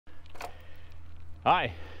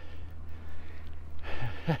Hi.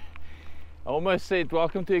 I almost said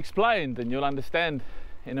welcome to Explained, and you'll understand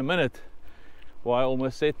in a minute why I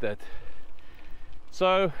almost said that.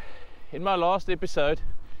 So, in my last episode,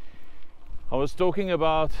 I was talking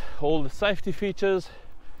about all the safety features,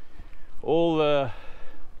 all the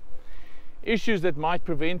issues that might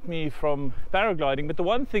prevent me from paragliding, but the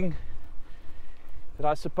one thing that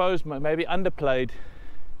I suppose maybe underplayed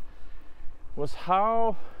was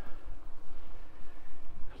how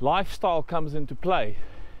lifestyle comes into play,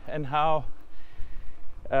 and how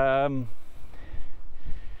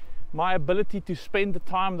my ability to spend the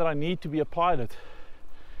time that I need to be a pilot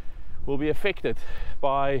will be affected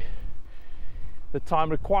by the time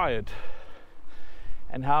required,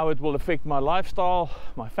 and how it will affect my lifestyle,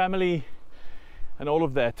 my family, and all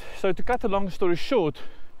of that. So to cut a long story short,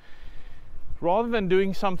 rather than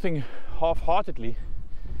doing something half-heartedly,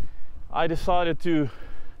 I decided to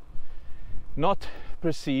not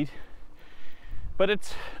proceed. But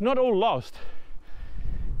it's not all lost,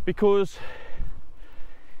 because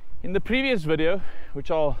in the previous video, which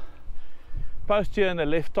I'll post here in the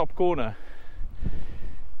left top corner,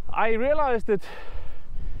 I realized that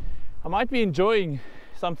I might be enjoying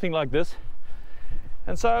something like this,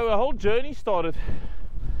 and so a whole journey started.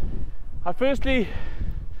 I firstly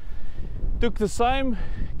took the same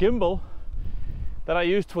gimbal that I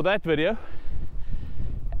used for that video,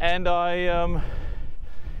 and I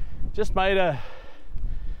just made a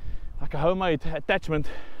homemade attachment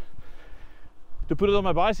to put it on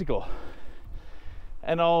my bicycle,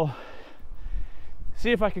 and I'll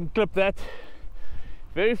see if I can clip that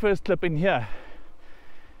very first clip in here.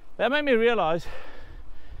 That made me realize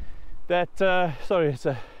that sorry, it's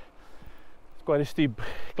quite a steep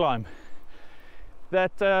climb,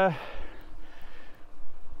 that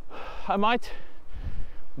I might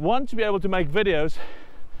want to be able to make videos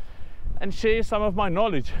and share some of my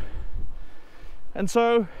knowledge. And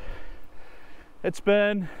so it's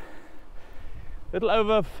been a little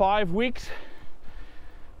over 5 weeks.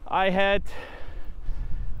 I had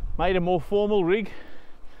made a more formal rig.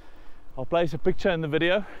 I'll place a picture in the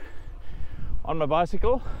video on my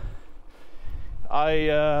bicycle.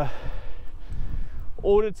 I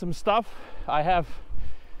ordered some stuff. I have,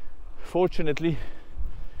 fortunately,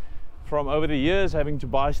 from over the years having to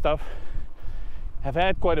buy stuff, have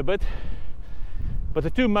had quite a bit. But the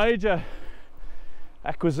two major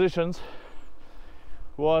acquisitions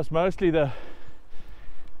was mostly the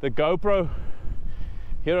GoPro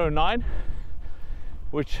Hero 9,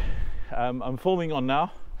 which I'm filming on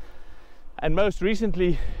now, and most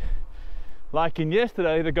recently, like in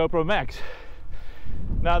yesterday, the GoPro Max.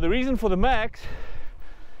 Now the reason for the Max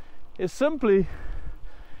is simply,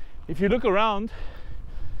 if you look around,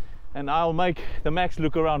 and I'll make the Max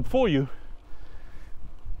look around for you,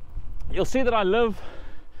 you'll see that I live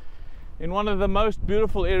in one of the most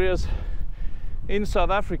beautiful areas in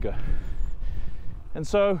South Africa. And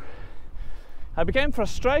so I became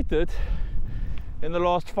frustrated in the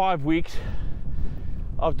last 5 weeks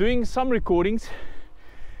of doing some recordings,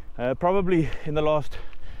 probably in the last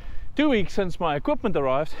 2 weeks since my equipment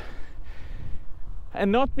arrived,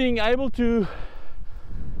 and not being able to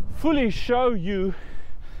fully show you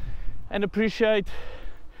and appreciate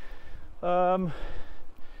the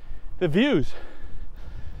views,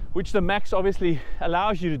 which the Max obviously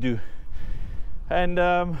allows you to do. And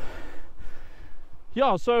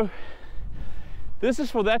yeah, so this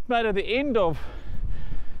is, for that matter, the end of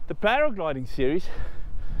the paragliding series,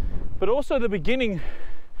 but also the beginning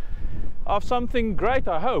of something great,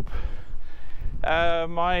 I hope.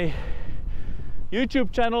 My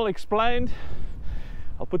YouTube channel, Explained,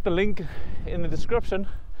 I'll put the link in the description,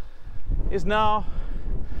 is now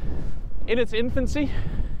in its infancy.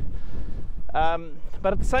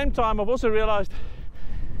 But at the same time, I've also realized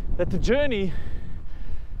that the journey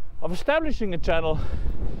of establishing a channel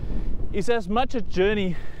is as much a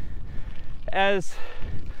journey as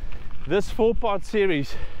this 4-part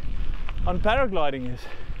series on paragliding is.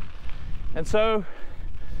 And so,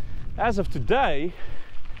 as of today,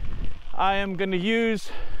 I am going to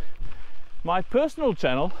use my personal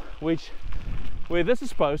channel, where this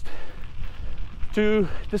is posted, to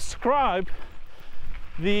describe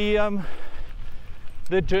the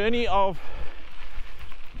journey of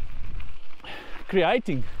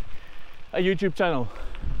creating a YouTube channel.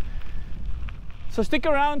 So stick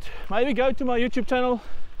around, maybe go to my YouTube channel,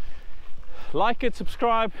 like it,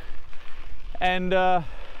 subscribe, and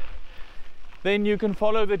then you can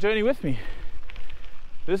follow the journey with me.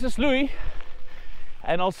 This is Louis,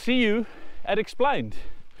 and I'll see you at Explained.